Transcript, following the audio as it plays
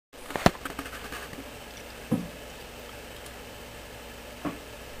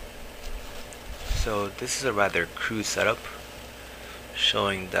So this is a rather crude setup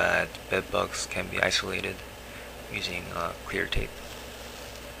showing that bed bugs can be isolated using clear tape.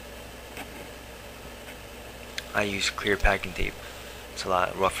 I use clear packing tape. It's a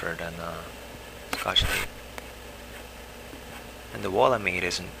lot rougher than Scotch tape. And the wall I made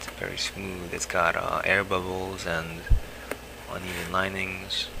isn't very smooth. It's got air bubbles and uneven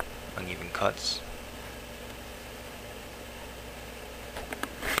linings, uneven cuts.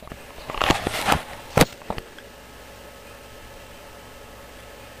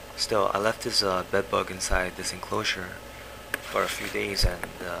 Still, I left this bed bug inside this enclosure for a few days and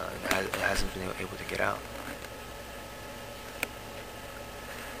it hasn't been able to get out.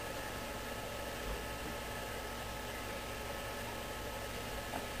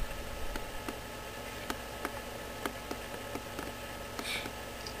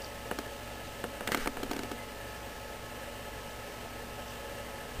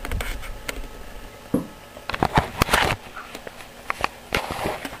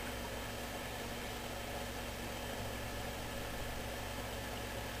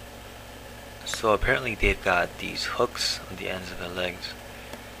 So apparently they've got these hooks on the ends of the legs.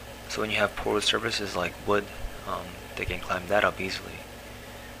 So when you have porous surfaces like wood, they can climb that up easily.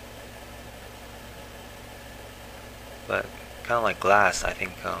 But kind of like glass, I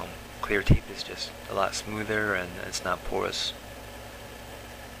think clear tape is just a lot smoother and it's not porous.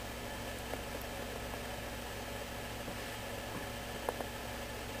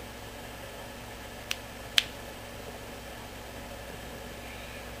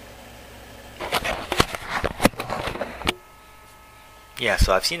 Yeah,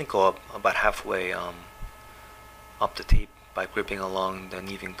 so I've seen it go up about halfway up the tape by gripping along the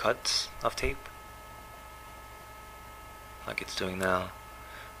uneven cuts of tape, like it's doing now.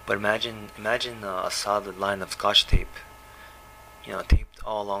 But imagine a solid line of Scotch tape, taped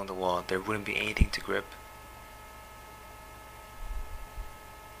all along the wall. There wouldn't be anything to grip.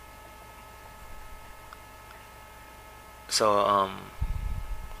 So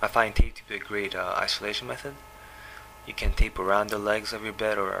I find tape to be a great isolation method. You can tape around the legs of your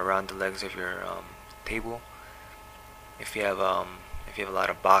bed or around the legs of your table. If you have a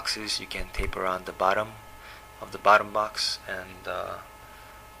lot of boxes, you can tape around the bottom of the bottom box, and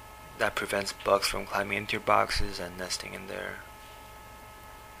that prevents bugs from climbing into your boxes and nesting in there.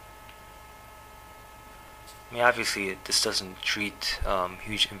 I mean, obviously, this doesn't treat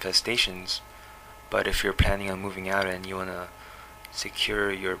huge infestations, but if you're planning on moving out and you want to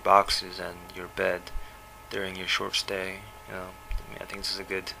secure your boxes and your bed during your short stay, I think this is a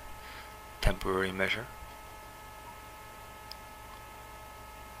good temporary measure.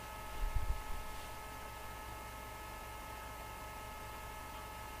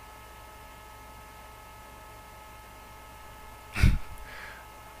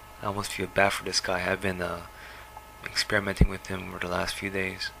 I almost feel bad for this guy. I've been experimenting with him over the last few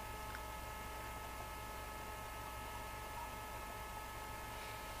days.